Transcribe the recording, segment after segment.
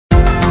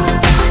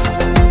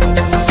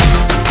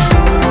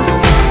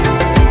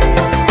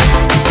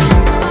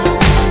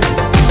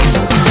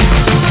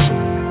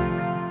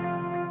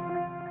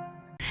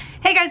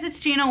guys, it's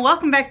Gina.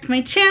 Welcome back to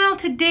my channel.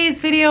 Today's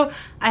video,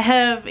 I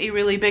have a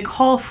really big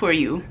haul for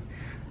you.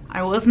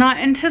 I was not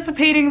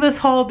anticipating this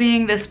haul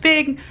being this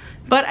big,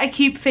 but I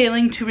keep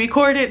failing to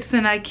record it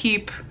and I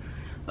keep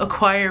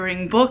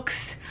acquiring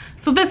books.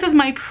 So this is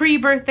my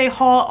pre-birthday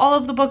haul. All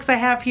of the books I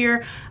have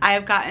here, I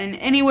have gotten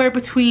anywhere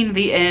between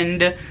the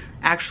end,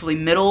 actually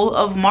middle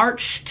of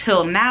March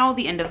till now,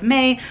 the end of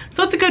May.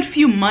 So it's a good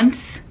few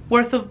months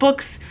worth of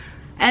books.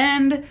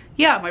 And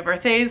yeah, my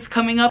birthday is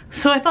coming up,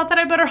 so I thought that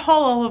I better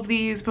haul all of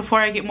these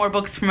before I get more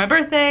books for my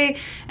birthday,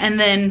 and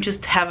then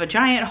just have a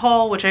giant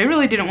haul, which I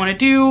really didn't want to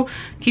do,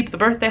 keep the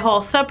birthday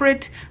haul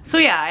separate. So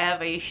yeah, I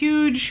have a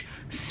huge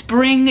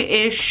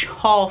spring-ish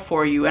haul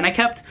for you, and I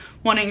kept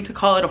wanting to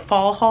call it a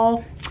fall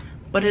haul,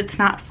 but it's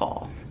not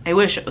fall. I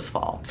wish it was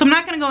fall. So I'm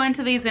not gonna go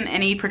into these in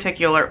any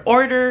particular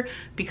order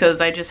because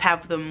I just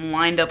have them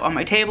lined up on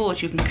my table,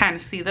 which you can kind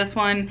of see this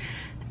one.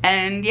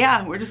 And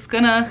yeah, we're just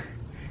gonna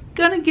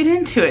get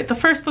into it. The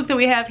first book that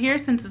we have here,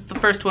 since it's the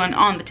first one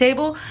on the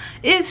table,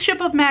 is Ship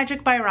of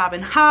Magic by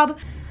Robin Hobb.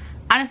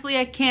 Honestly,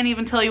 I can't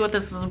even tell you what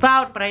this is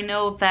about, but I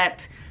know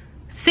that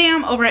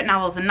Sam over at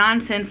Novels and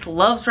Nonsense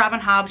loves Robin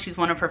Hobb. She's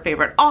one of her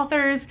favorite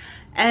authors,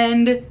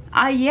 and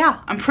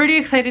yeah, I'm pretty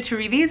excited to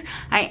read these.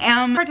 I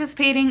am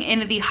participating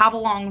in the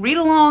Hobbalong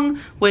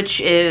read-along,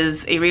 which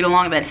is a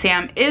read-along that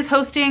Sam is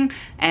hosting,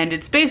 and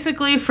it's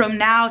basically from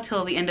now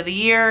till the end of the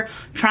year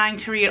trying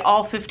to read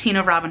all 15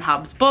 of Robin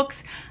Hobb's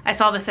books. I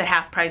saw this at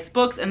Half Price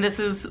Books, and this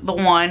is the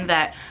one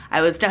that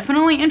I was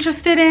definitely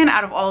interested in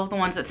out of all of the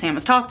ones that Sam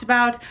has talked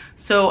about.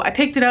 So I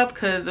picked it up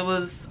because it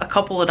was a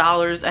couple of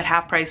dollars at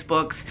Half Price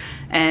Books,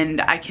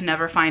 and I can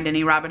never find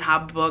any Robin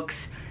Hobb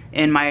books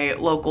in my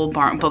local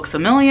Books A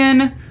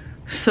Million.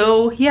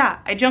 So yeah,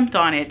 I jumped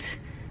on it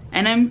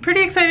and I'm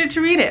pretty excited to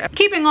read it.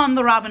 Keeping on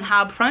the Robin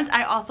Hobb front,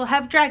 I also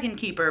have Dragon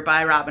Keeper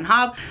by Robin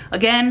Hobb.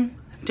 Again,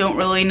 don't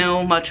really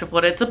know much of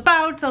what it's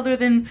about other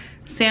than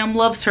Sam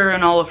loves her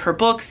in all of her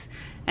books,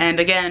 and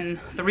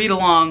again, the read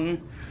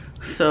along.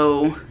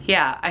 So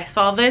yeah, I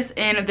saw this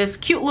in this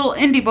cute little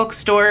indie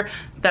bookstore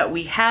that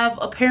we have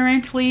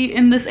apparently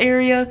in this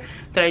area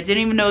that I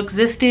didn't even know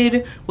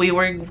existed. We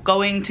were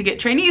going to get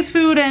Chinese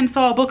food and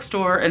saw a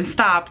bookstore and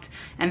stopped,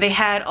 and they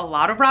had a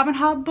lot of Robin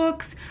Hobb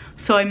books,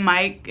 so I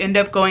might end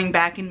up going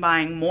back and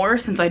buying more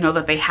since I know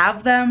that they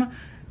have them.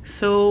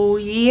 So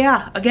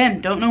yeah,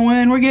 again, don't know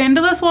when we're getting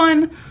to this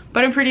one,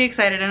 but I'm pretty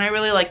excited and I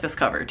really like this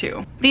cover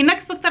too. The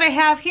next book that I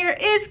have here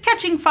is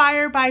Catching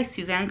Fire by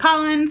Suzanne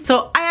Collins.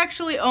 So I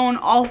actually own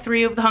all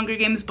 3 of the Hunger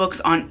Games books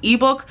on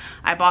ebook.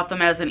 I bought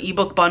them as an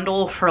ebook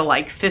bundle for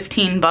like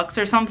 15 bucks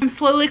or something. I'm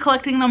slowly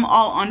collecting them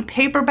all on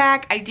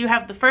paperback. I do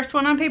have the first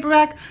one on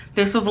paperback.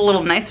 This is a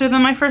little nicer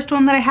than my first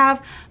one that I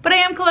have, but I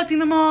am collecting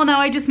them all. Now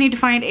I just need to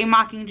find a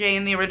Mockingjay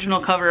in the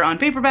original cover on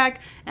paperback,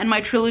 and my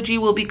trilogy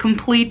will be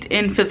complete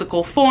in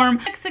physical form.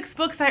 The next 6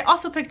 books I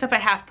also picked up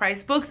at Half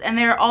Price Books, and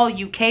they're all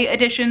UK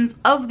editions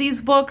of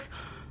these books.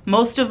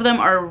 Most of them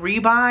are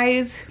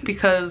rebuys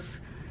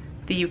because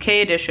the UK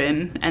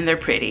edition, and they're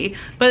pretty.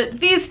 But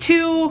these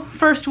 2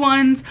 first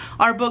ones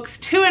are books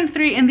 2 and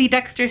 3 in the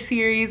Dexter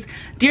series,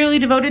 Dearly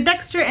Devoted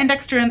Dexter and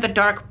Dexter in the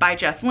Dark by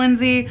Jeff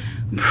Lindsay.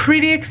 I'm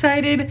pretty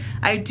excited.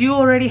 I do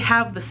already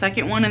have the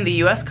second one in the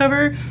US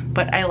cover,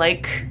 but I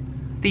like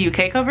the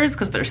UK covers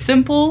because they're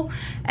simple,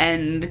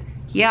 and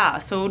yeah,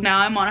 so now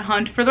I'm on a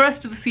hunt for the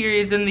rest of the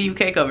series in the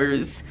UK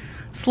covers.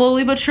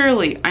 Slowly but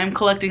surely, I'm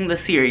collecting the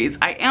series.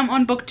 I am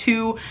on book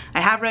 2,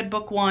 I have read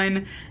book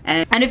 1,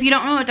 and if you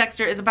don't know what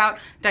Dexter is about,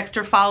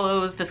 Dexter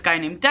follows this guy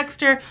named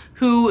Dexter,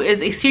 who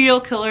is a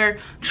serial killer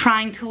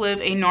trying to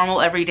live a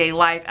normal everyday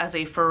life as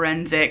a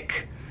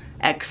forensic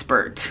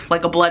expert,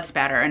 like a blood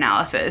spatter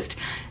analyst.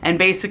 And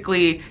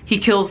basically, he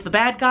kills the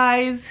bad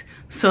guys,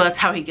 so that's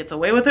how he gets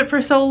away with it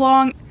for so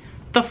long.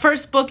 The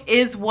first book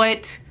is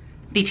what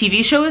the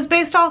TV show is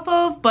based off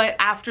of, but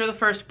after the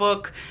first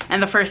book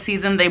and the first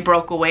season, they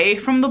broke away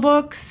from the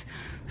books.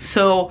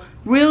 So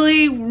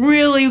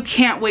really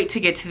can't wait to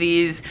get to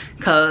these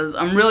because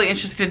I'm really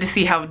interested to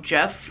see how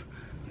Jeff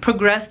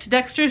progressed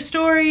Dexter's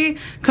story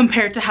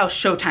compared to how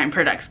Showtime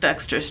products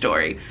Dexter's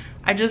story.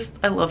 I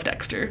love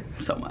Dexter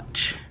so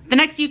much. The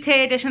next UK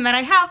edition that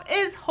I have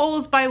is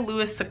Holes by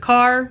Louis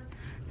Sachar.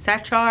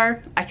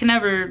 I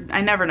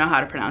never know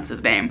how to pronounce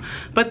his name,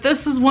 but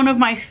this is one of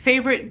my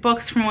favorite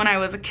books from when I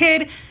was a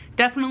kid.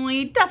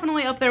 Definitely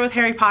up there with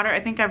Harry Potter.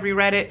 I think I've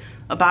reread it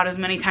about as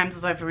many times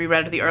as I've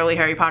reread the early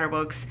Harry Potter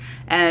books,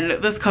 and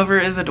this cover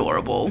is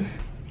adorable.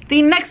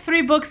 The next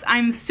 3 books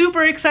I'm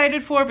super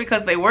excited for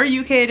because they were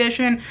UK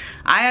edition.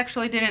 I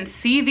actually didn't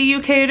see the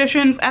UK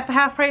editions at the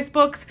Half Price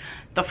Books.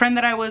 The friend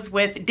that I was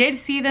with did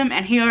see them,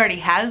 and he already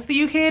has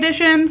the UK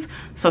editions,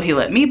 so he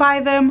let me buy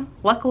them,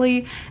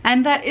 luckily.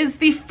 And that is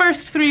the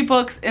first 3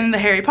 books in the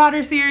Harry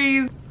Potter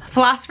series: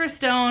 Philosopher's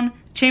Stone,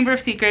 Chamber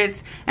of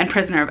Secrets, and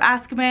Prisoner of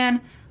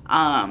Azkaban.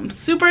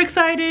 Super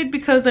excited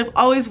because I've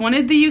always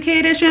wanted the UK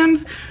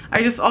editions.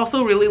 I just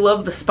also really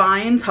love the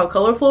spines, how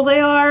colorful they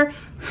are.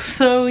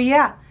 So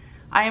yeah,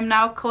 I am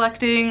now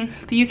collecting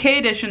the UK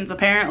editions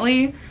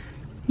apparently,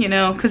 you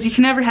know, because you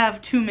can never have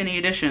too many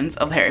editions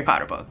of the Harry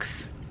Potter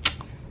books.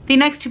 The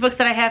next two books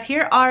that I have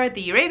here are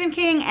The Raven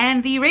King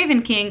and The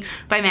Raven King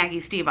by Maggie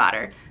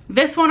Stiefvater.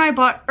 This one I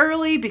bought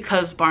early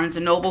because Barnes &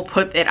 Noble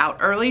put it out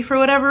early for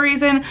whatever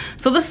reason.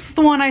 So this is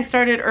the one I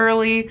started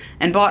early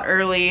and bought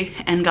early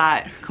and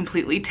got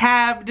completely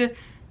tabbed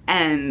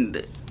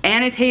and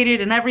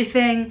annotated and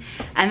everything.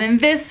 And then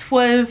this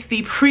was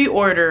the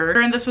pre-order,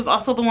 and this was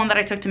also the one that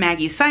I took to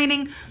Maggie's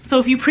signing. So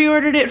if you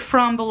pre-ordered it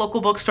from the local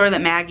bookstore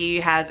that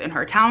Maggie has in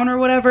her town or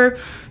whatever,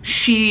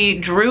 she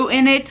drew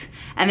in it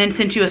and then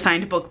sent you a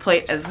signed book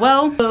plate as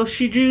well. So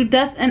she drew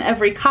death in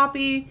every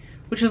copy,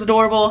 which is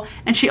adorable,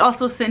 and she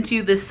also sent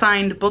you this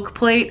signed book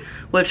plate,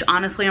 which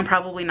honestly I'm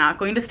probably not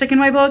going to stick in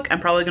my book.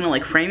 I'm probably gonna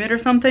like frame it or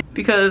something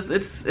because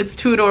it's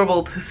too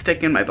adorable to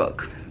stick in my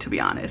book, to be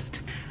honest.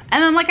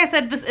 And then, like I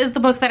said, this is the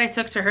book that I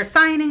took to her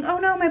signing. Oh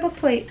no, my book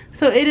plate.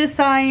 So it is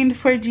signed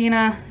for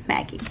Gina,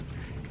 Maggie.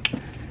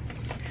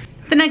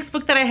 The next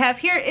book that I have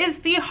here is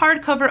the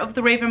hardcover of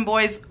The Raven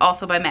Boys,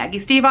 also by Maggie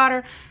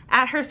Stiefvater.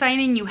 At her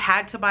signing, you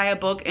had to buy a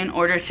book in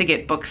order to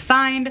get books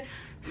signed.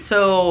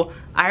 So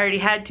I already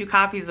had 2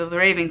 copies of The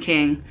Raven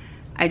King.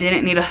 I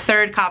didn't need a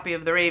 3rd copy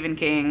of The Raven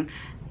King.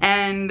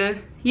 And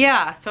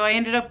yeah, so I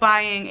ended up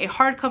buying a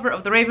hardcover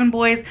of The Raven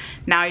Boys.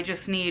 Now I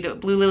just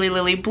need Blue Lily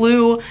Lily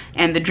Blue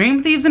and The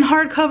Dream Thieves in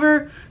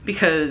hardcover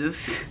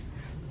because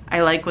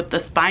I like what the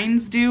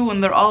spines do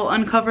when they're all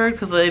uncovered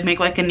because they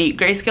make like a neat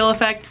grayscale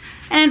effect.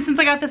 And since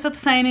I got this at the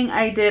signing,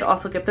 I did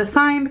also get this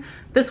signed.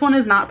 This one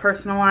is not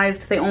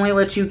personalized. They only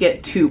let you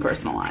get 2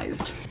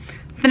 personalized.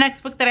 The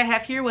next book that I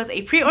have here was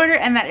a pre-order,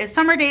 and that is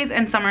Summer Days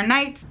and Summer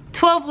Nights,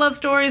 12 love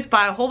stories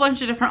by a whole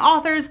bunch of different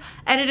authors,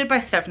 edited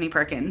by Stephanie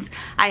Perkins.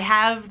 I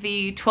have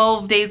the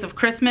 12 Days of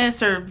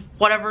Christmas, or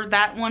whatever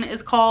that one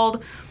is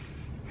called.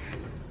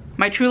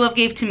 My True Love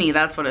Gave to Me,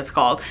 that's what it's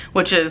called,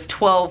 which is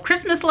 12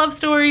 Christmas love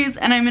stories,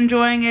 and I'm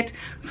enjoying it.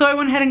 So I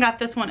went ahead and got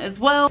this one as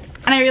well.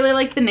 And I really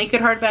like the naked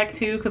hardback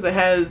too, because it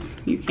has,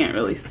 you can't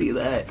really see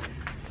that,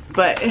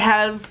 but it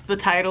has the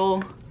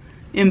title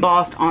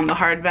embossed on the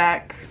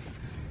hardback.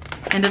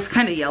 And it's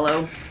kind of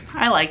yellow.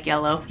 I like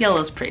yellow.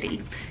 Yellow's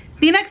pretty.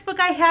 The next book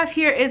I have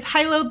here is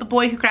Hilo, The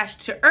Boy Who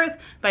Crashed to Earth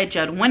by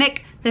Judd Winnick.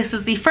 This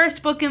is the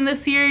first book in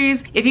this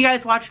series. If you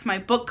guys watched my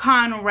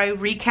BookCon where I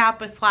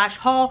recap a slash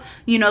haul,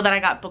 you know that I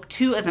got book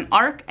 2 as an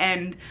arc,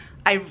 and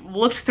I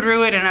looked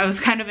through it and I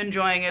was kind of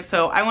enjoying it,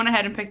 so I went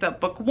ahead and picked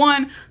up book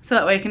 1 so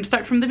that way I can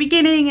start from the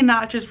beginning and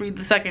not just read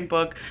the second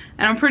book.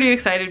 And I'm pretty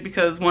excited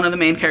because one of the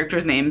main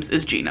characters' names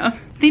is Gina.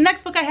 The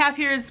next book I have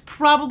here is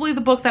probably the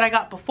book that I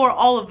got before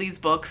all of these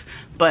books,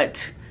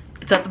 but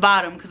it's at the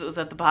bottom because it was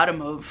at the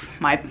bottom of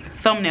my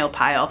thumbnail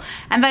pile,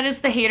 and that is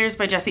The Haters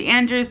by Jessie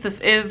Andrews. This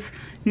is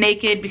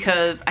naked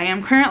because I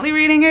am currently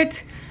reading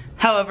it.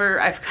 However,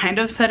 I've kind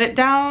of set it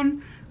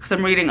down because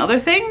I'm reading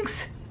other things.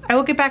 I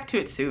will get back to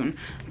it soon.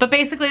 But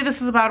basically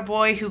this is about a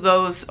boy who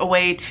goes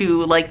away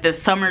to like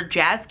this summer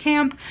jazz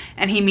camp,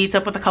 and he meets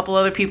up with a couple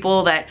other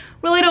people that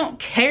really don't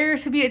care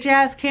to be at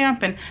jazz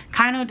camp and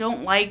kind of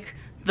don't like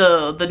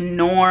the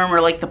norm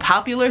or like the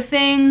popular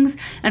things.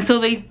 And so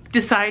they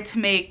decide to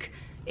make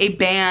a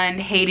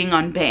band hating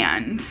on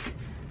bands.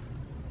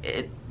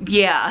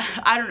 Yeah,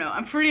 I don't know.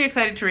 I'm pretty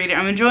excited to read it.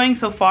 I'm enjoying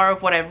so far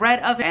of what I've read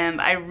of it, and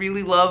I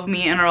really love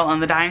Me and Earl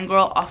and the Dying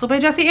Girl, also by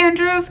Jessie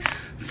Andrews.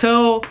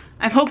 So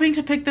I'm hoping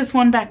to pick this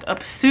one back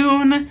up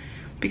soon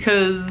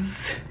because,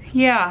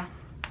 yeah,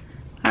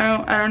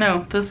 I don't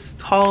know. This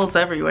haul is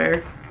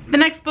everywhere. The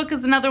next book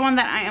is another one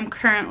that I am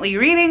currently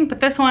reading, but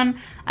this one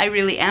I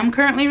really am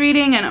currently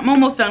reading, and I'm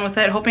almost done with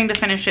it, hoping to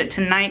finish it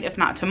tonight, if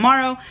not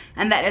tomorrow,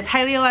 and that is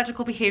Highly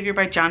Illogical Behavior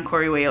by John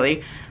Corey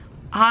Whaley.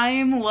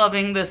 I'm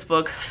loving this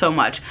book so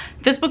much.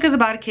 This book is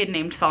about a kid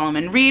named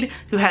Solomon Reed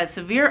who has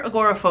severe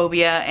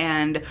agoraphobia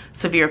and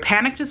severe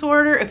panic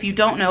disorder. If you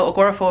don't know,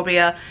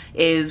 agoraphobia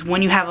is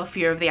when you have a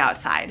fear of the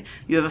outside.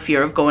 You have a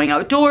fear of going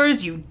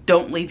outdoors, you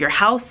don't leave your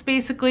house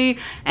basically,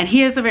 and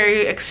he has a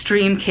very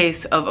extreme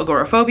case of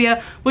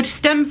agoraphobia, which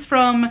stems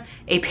from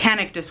a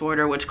panic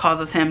disorder which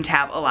causes him to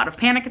have a lot of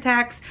panic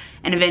attacks,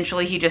 and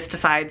eventually he just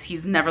decides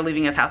he's never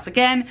leaving his house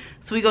again.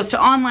 So he goes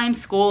to online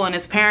school, and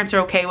his parents are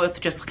okay with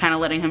just kind of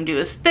letting him do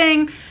his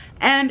thing.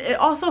 And it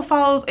also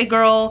follows a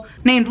girl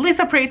named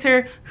Lisa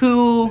Prater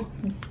who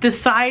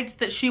decides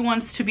that she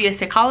wants to be a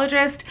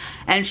psychologist,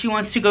 and she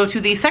wants to go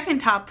to the second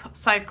top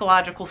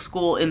psychological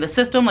school in the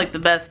system, like the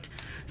best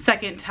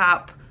second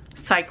top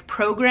psych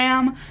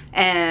program.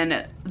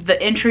 And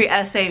the entry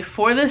essay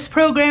for this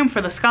program,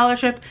 for the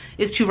scholarship,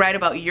 is to write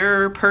about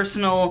your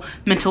personal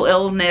mental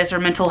illness or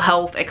mental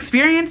health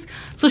experience.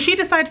 So she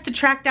decides to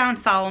track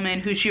down Solomon,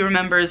 who she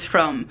remembers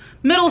from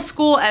middle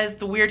school as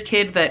the weird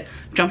kid that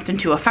jumped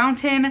into a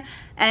fountain,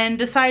 and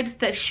decides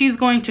that she's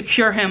going to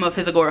cure him of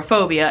his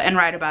agoraphobia and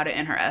write about it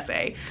in her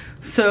essay.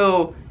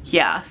 So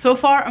yeah, so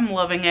far I'm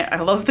loving it. I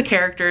love the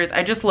characters.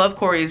 I just love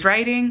Corey's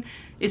writing.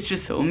 It's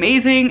just so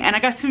amazing, and I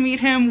got to meet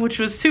him, which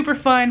was super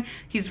fun.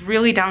 He's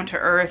really down to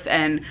earth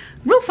and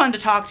real fun to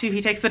talk to.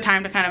 He takes the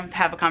time to kind of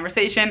have a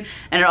conversation,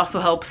 and it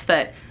also helps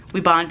that we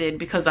bonded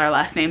because our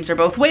last names are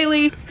both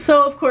Whaley.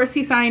 So of course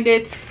he signed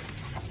it.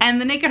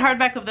 And the naked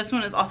hardback of this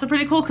one is also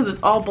pretty cool because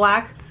it's all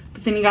black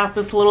But then you got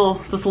this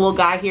little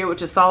guy here,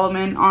 which is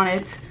Solomon on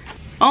it.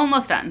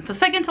 Almost done. The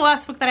second to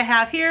last book that I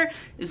have here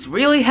is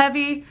really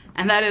heavy,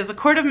 and that is A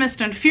Court of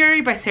Mist and Fury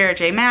by Sarah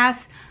J.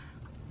 Maas.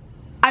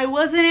 I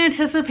wasn't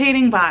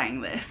anticipating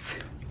buying this.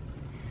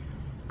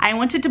 I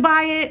wanted to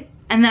buy it,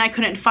 and then I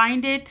couldn't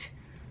find it,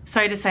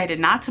 so I decided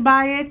not to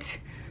buy it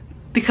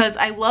because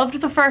I loved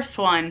the first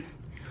one,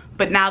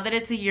 but now that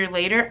it's a year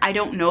later, I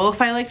don't know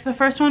if I liked the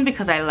first one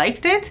because I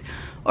liked it,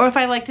 or if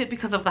I liked it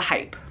because of the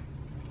hype.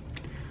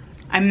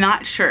 I'm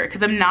not sure,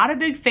 because I'm not a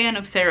big fan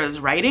of Sarah's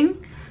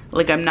writing.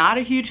 Like, I'm not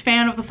a huge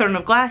fan of the Throne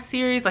of Glass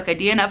series. Like, I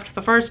DNF'd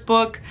the first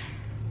book,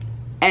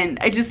 and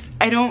I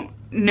don't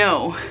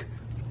know.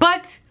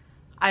 But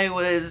I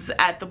was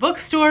at the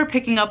bookstore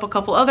picking up a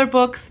couple other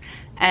books,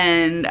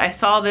 and I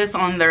saw this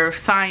on their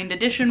signed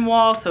edition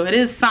wall, so it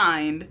is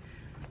signed.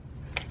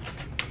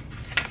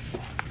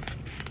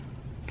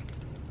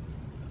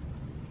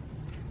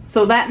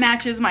 So that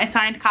matches my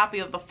signed copy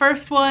of the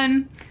first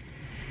one.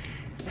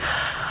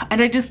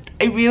 And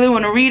I really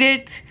want to read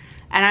it.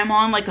 And I'm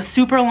on like a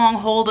super long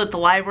hold at the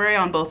library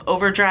on both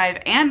Overdrive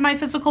and my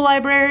physical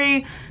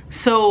library.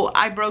 So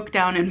I broke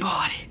down and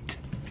bought it.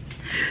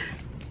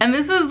 And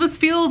this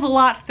feels a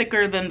lot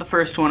thicker than the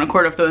first one, A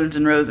Court of Thorns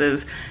and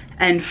Roses.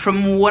 And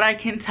from what I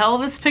can tell,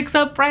 this picks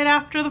up right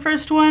after the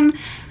first one.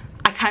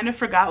 I kind of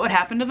forgot what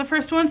happened in the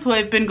first one, so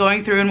I've been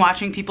going through and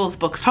watching people's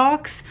book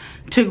talks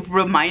to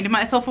remind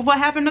myself of what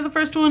happened in the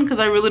first one, because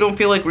I really don't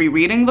feel like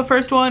rereading the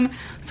first one.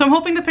 So I'm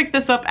hoping to pick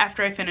this up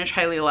after I finish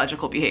Highly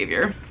Illogical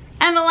Behavior.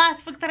 And the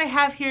last book that I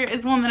have here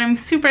is one that I'm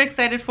super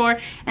excited for,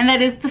 and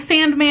that is The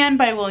Sandman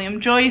by William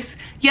Joyce.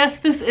 Yes,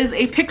 this is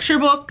a picture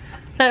book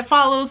that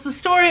follows the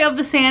story of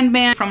the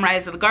Sandman from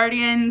Rise of the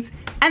Guardians.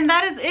 And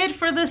that is it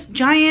for this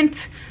giant,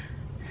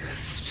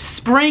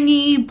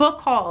 springy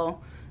book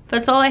haul.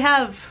 That's all I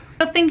have.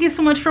 So thank you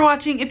so much for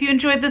watching. If you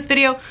enjoyed this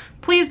video,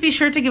 please be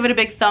sure to give it a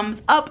big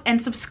thumbs up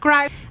and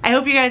subscribe. I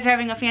hope you guys are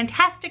having a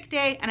fantastic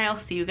day, and I'll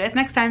see you guys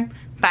next time.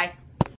 Bye.